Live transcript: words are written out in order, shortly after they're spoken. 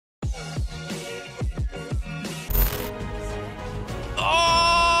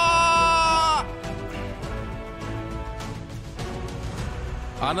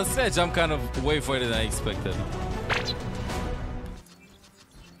Honestly, I jumped kind of way further than I expected.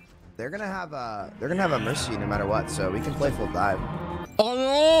 They're gonna have a mercy no matter what, so we can play full dive. Oh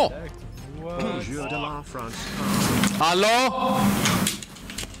no! Hello?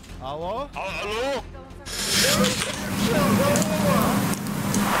 Hello? Hello?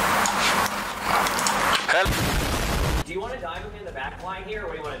 Help! Do you want to dive him in the back line here, or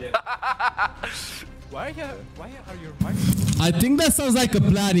what do you want to do? Why are your mics? I think that sounds like a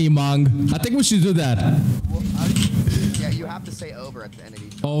plan, Emongg. I think we should do that. Yeah, you have to say over at the end of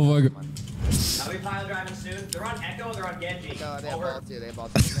each. Over. I'll be pile driving soon. They're on Echo, they're on Genji. No, they have ball too. They have ball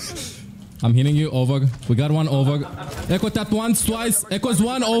too. I'm hitting you, over. We got one over. Echo tapped once, twice. Echo's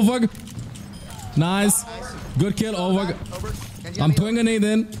one, over. Nice. Good kill, over. I'm throwing a nade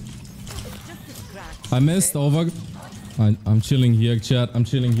in. I missed, over. I'm chilling here, chat. I'm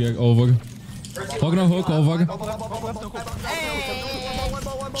chilling here, over. Hog no hook, over.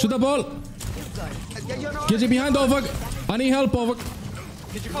 Shoot the ball. Get you behind, over. I need help, over.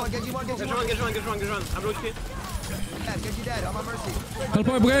 Get you one. I'm rotating. Help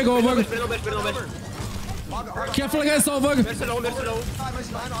my break, over. Careful against, over.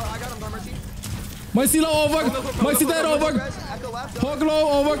 Mercy low, over. Mercy dead, over. Hog low,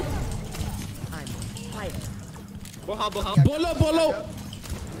 over. Ball low.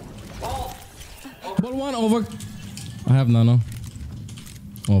 Ball one, over. I have nano.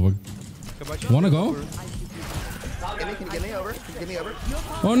 Over. Wanna go? Get me over.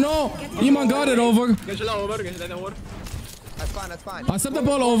 Oh no! Emongg got it, over. That's fine. I set the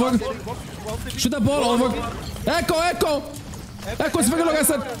ball, over. Shoot the ball, over. Echo! Echo's fucking look, I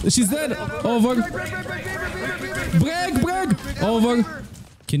said. She's dead. Over. Break! Over.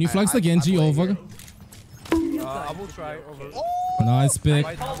 Can you flex the Genji, over? I will try over. Nice pick.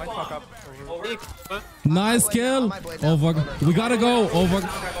 I might fuck up. Over. Nice kill. Over. We gotta go, over.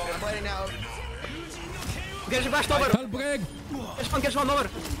 Help break.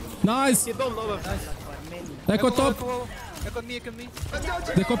 Nice. Echo top. Echo me.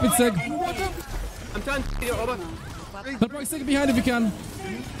 They copied Sig. I'm trying to get over. Help break Sig behind if you can.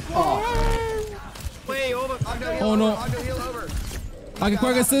 Way over. Oh no. I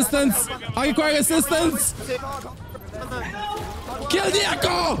require assistance. Kill the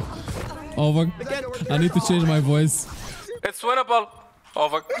Echo. Over. I need to change my voice. It's winnable.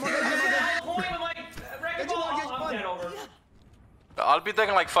 Over. I'll be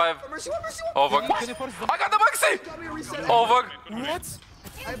taking like 5. Over. I got the maxi! Over. What?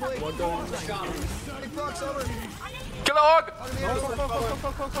 Kill a hog!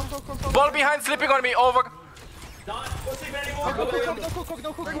 Ball behind, slipping on me. Over.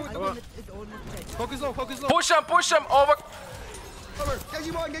 Push him. Over.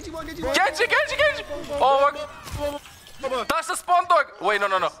 Genji. Over. Touch the spawn dog. Wait, no.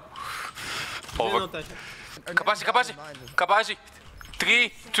 Over. Kabaji.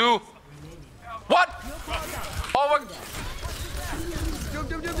 3, 2, 1. Over.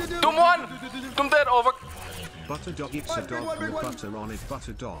 Doom 1. Doom dead. Over. Butter dog eats a dog with butter on it,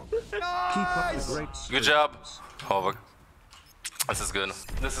 butter dog. Keep up the great service. Good job. Over. This is good.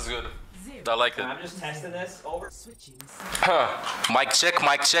 I like it. I'm just testing this. Over. Mic check.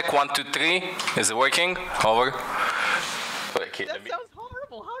 1, 2, 3. Is it working? Over. Wait, okay, That sounds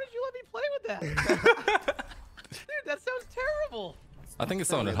horrible. How did you let me play with that? Dude, that sounds terrible. I think it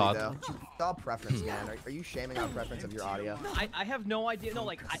sounded hot. It's all preference, man. Are you shaming our preference of your audio? No, I have no idea. No,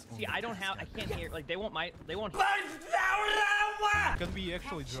 like, I can't hear. Like, they won't. Can we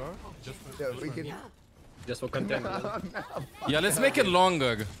actually draw? We can. Just for content. Yeah, let's make it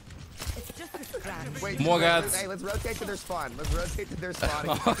longer. Wait, More guys. Hey, let's rotate to their spawn.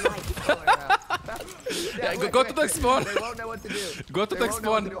 Yeah, go to the spawn. They won't know what to do. Go to the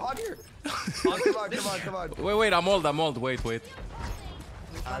spawn. Hog here. Come on. Wait, I'm old. Wait. Okay.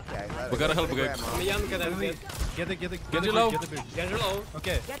 We gotta help Greg. Get it. Get you low.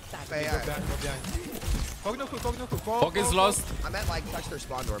 Okay. Hey, Go behind. Hog no hook. Hog is lost. I meant like touch their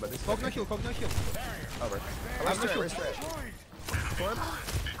spawn door, but this is Hog no heal. over. Where's Trey?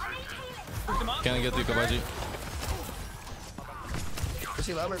 Can I get you, Kabaji? Is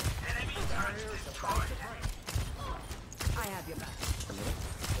he lower? I have your back.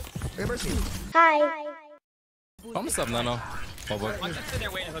 Hey, Mercy. Hi. Promise up, Nano. Over. I'm just sitting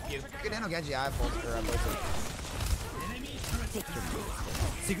there waiting to hook you. Get Nano Genji. I have full.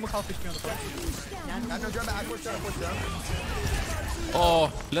 Sigma half HP on the front. I have no drum back. I push down.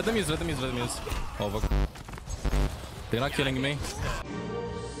 Oh, let them use. Over. They're not killing me.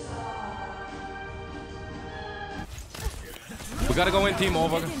 We gotta go in team,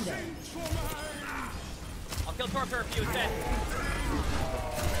 over. I'll kill Torpor if he was dead.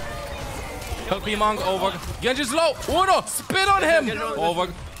 Help Emongg, over. Genji's low. Uno, spin on him. Over.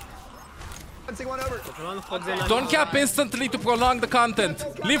 Don't cap instantly to prolong the content.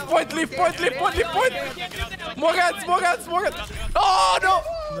 Leave point, leave point, leave point, leave point. More heads, more heads, more heads. Oh no!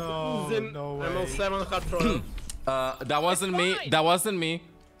 No way. mL7 had thrown. That wasn't me. That wasn't me.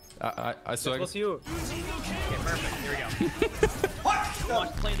 I swear. It was you. Okay, perfect. Here we go.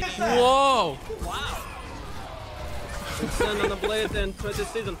 Whoa! Wow. Send on the blade and 20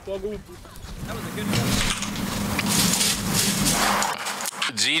 season. Fogu. That was a good one.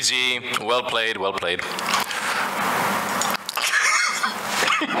 GG. Well played, well played.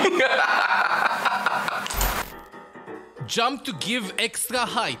 Jump to give extra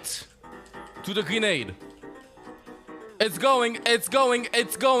height to the grenade. It's going, it's going,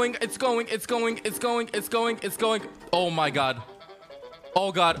 it's going, it's going, it's going, it's going, it's going, it's going. Oh my god.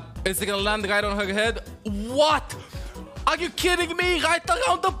 Oh god. Is it gonna land right on her head? What? Are you kidding me? Right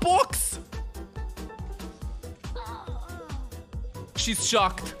around the box? She's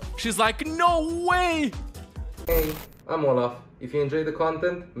shocked. She's like, no way! Hey, I'm Olaf. If you enjoy the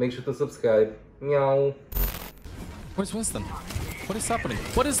content, make sure to subscribe. Meow. Where's Winston? What is happening?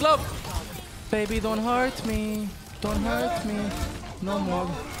 What is love? Baby, don't hurt me. Don't hurt me. No more.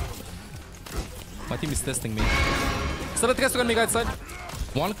 My team is testing me. So that guy's on me right side.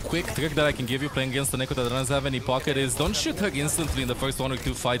 One quick trick that I can give you playing against the Neko that doesn't have any pocket is don't shoot her instantly in the first 1 or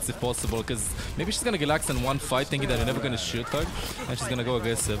 2 fights if possible, because maybe she's gonna relax in one fight thinking that you're never gonna shoot her and she's gonna go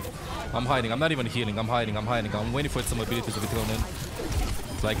aggressive. I'm hiding. I'm not even healing. I'm hiding. I'm hiding. I'm waiting for some ability to be thrown in.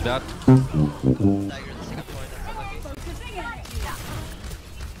 Like that.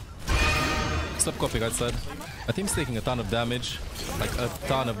 Stop copy right side. My team's taking a ton of damage. Like a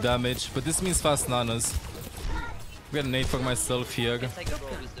ton of damage. But this means fast nanos. I'm gonna nade for myself here.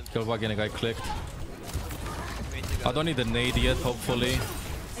 Kill again, a guy clicked. I don't need the nade yet, hopefully.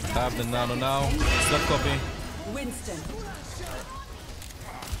 I have the nano now. Stop copy.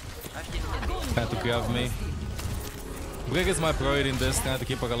 Trying to grab me. Brig is my priority in this, trying to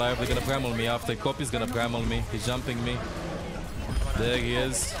keep her alive. They're gonna primal me after. Copy's gonna primal me. He's jumping me. There he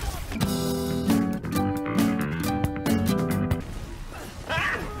is.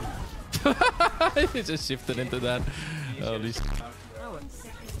 He just shifted into that. Holy shit.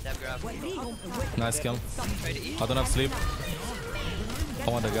 Nice kill. I don't have sleep. I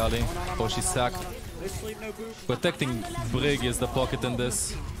want the Gali. Oh, she's sacked. Protecting Brig is the pocket in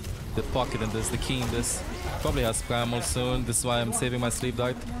this. The pocket in this, the key in this. Probably has primal soon. This is why I'm saving my sleep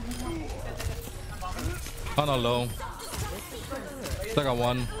dart. Oh no, low. I got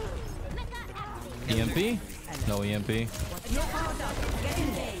one. EMP? No EMP.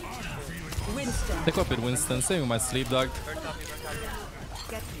 They copied Winston, saving my sleep dart.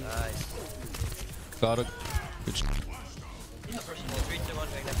 Got it. Good shit.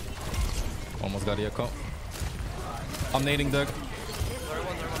 Almost got the echo. I'm nading Doug.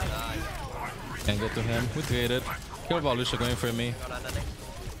 Can't get to him. We traded. Kill LUCIO going for me.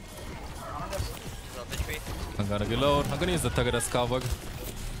 I'm gonna reload. I'm gonna use the target as cover.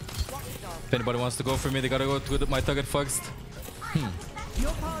 If anybody wants to go for me, they gotta go to my target first.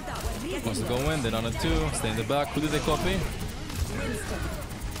 Wants to go in, then on a 2, stay in the back. Who did they copy?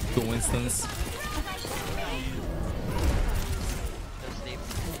 2 Winstons.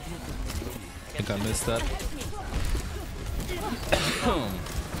 I think I missed that.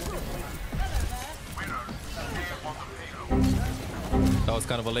 That was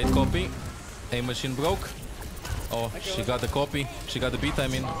kind of a late copy. A machine broke. Oh, she got the copy. She got the beat, I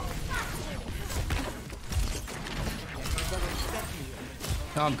mean.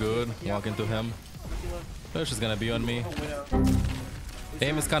 I'm good. Walk into him. She's gonna be on me.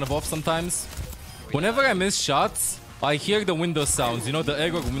 Aim is kind of off sometimes. Whenever I miss shots, I hear the window sounds. You know the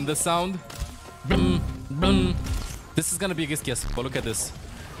error window sound? Boom, boom. This is gonna be a risky, but look at this.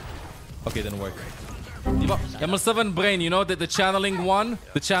 Okay, didn't work. mL7 brain, you know the channeling one?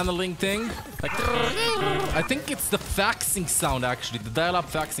 The channeling thing? Like, I think it's the faxing sound actually. The dial-up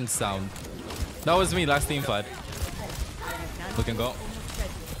faxing sound. That was me last team fight. We can go.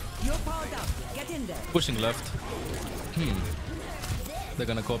 Pushing left. They're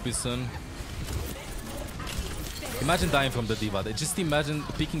gonna copy soon. Imagine dying from the diva. Just imagine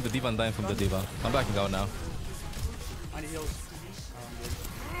picking the diva and dying from the diva. I'm backing out now.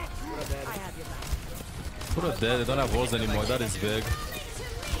 Put dead. They don't have walls anymore. That is big.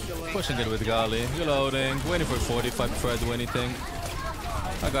 Pushing it with Gali. Reloading. Waiting for 40 if I prefer to do anything.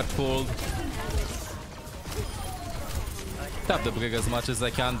 I got pulled. Tap the Brig as much as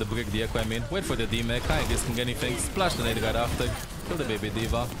I can. The Brig, the echo, I mean. Wait for the D-Mech. I ain't risking anything. Splash the nade right after. Kill the baby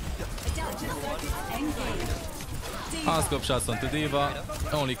diva. Unscope shots onto Diva.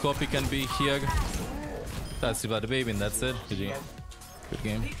 Only copy can be here. That's about the baby and that's it. GG. Good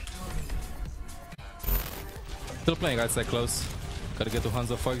game. Still playing right side close. Gotta get to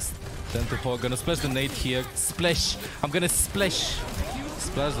Hanzo first. Then to Hog. Gonna splash the nade here. Splash! I'm gonna splash!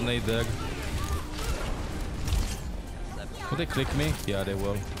 Splash the nade there. Will they click me? Yeah, they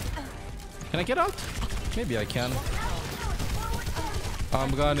will. Can I get out? Maybe I can.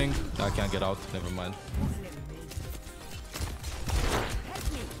 I'm running. I can't get out. Never mind.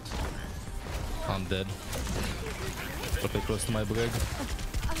 I'm dead. I'll play close to my brig.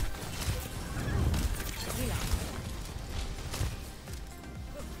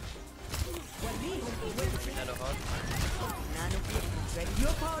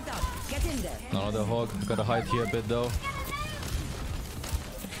 Another hog. Gotta hide here a bit though.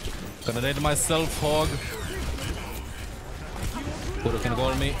 Gonna nade myself, hog. Buddha can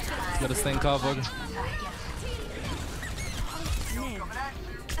goal me. Gotta stay covered.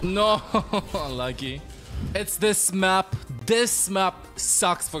 No, unlucky. It's this map. This map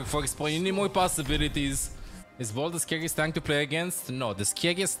sucks for first point. You need more possibilities. Is Vol the scariest tank to play against? No, the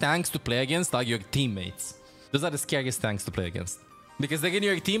scariest tanks to play against are your teammates. Those are the scariest tanks to play against. Because they're in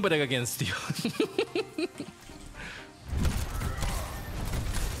your team, but they're against you.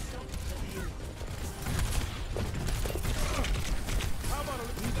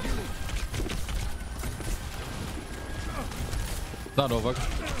 Not over.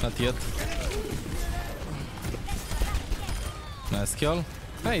 Not yet. Nice kill.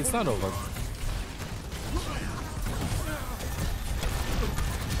 Hey, it's not over.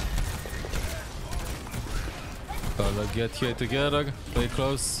 Gotta get here together. Play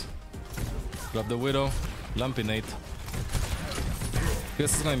close. Grab the widow. Lampinate.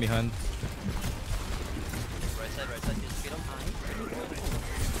 Guess is going behind.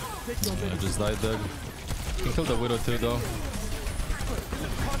 I just died there. You can kill the widow too though.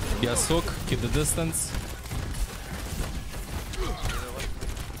 Yes, hook. Keep the distance.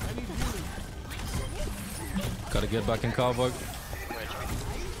 Gotta get back in cover.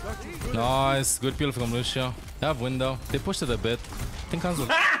 Nice. Good peel from Lucio. They have window. They pushed it a bit. I think Hanzo.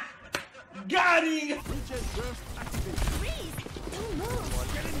 Got him!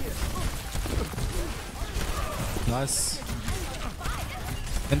 Nice.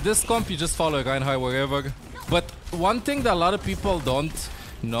 In this comp, you just follow Reinhardt wherever. But one thing that a lot of people don't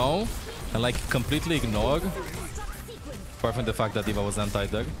know and like completely ignore, apart from the fact that Diva was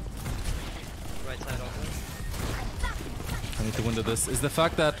anti-dug, I need to win this, is the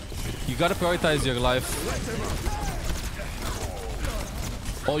fact that you gotta prioritize your life.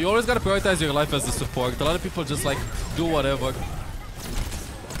 Oh, you always gotta prioritize your life as the support. A lot of people just like do whatever.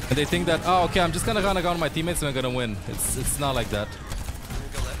 And they think that, oh, okay, I'm just gonna run around my teammates and I'm gonna win. It's not like that.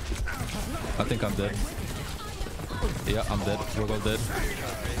 I think I'm dead. Yeah, I'm dead. We're all dead.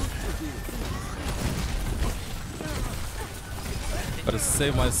 Gotta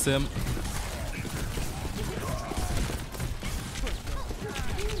save my sim.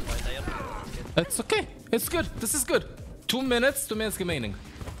 It's okay. It's good. This is good. 2 minutes. 2 minutes remaining.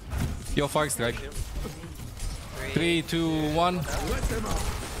 Yo, fire strike. 3, 2, 1.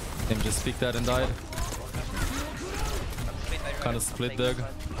 Him just picked that and died. Kind of split there.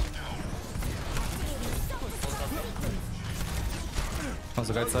 On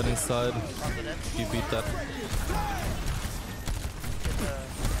the right side inside. You beat that.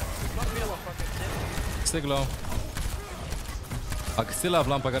 Stick low. I still have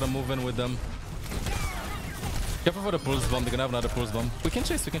lamp. I gotta move in with them. Careful for the pulse bomb. They're gonna have another pulse bomb. We can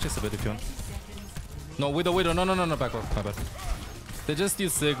chase a bit if you want. No, widow. No, back off. My bad. They just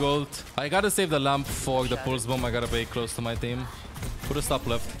use Sigurd. I gotta save the lamp for the pulse bomb. I gotta be close to my team. Put a stop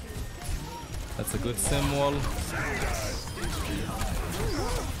left. That's a good sim wall.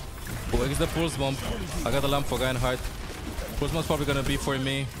 Where is the pulse bomb? I got the lamp for Reinhardt. Pulse bomb's probably gonna be for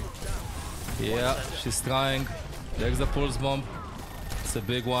me. Yeah, she's trying. There's the pulse bomb. It's a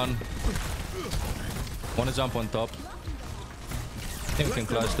big one. Wanna jump on top. I think we can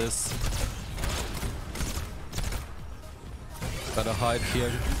clutch this. Gotta hide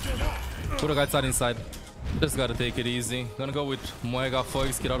here. Put the right side inside. Just gotta take it easy. Gonna go with MOIRA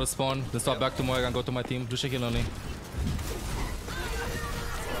first, get out of spawn. Then swap back to MOIRA and go to my team. Do shake it only.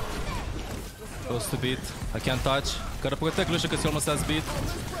 Close to beat. I can't touch. Gotta protect Lucio because he almost has beat.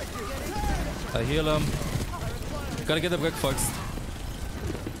 I heal him. Gotta get the break first.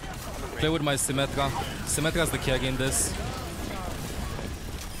 Play with my Symmetra. Symmetra is the carry in this.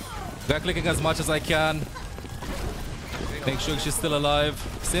 Back clicking as much as I can. Make sure she's still alive.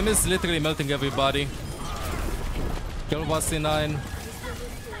 Sim is literally melting everybody. Kill 1C9.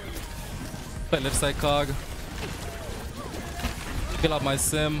 Play left side cog. Kill up my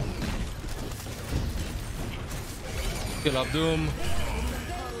sim. Kill up Doom.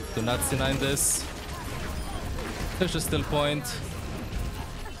 Do not C9 this. There's just still point.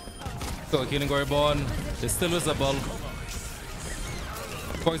 Go killing Gorborn. It's still visible.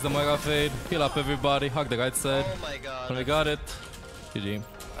 Force the Moira fade. Heal up everybody. Hug the right side. Oh my god. And we got it. GG.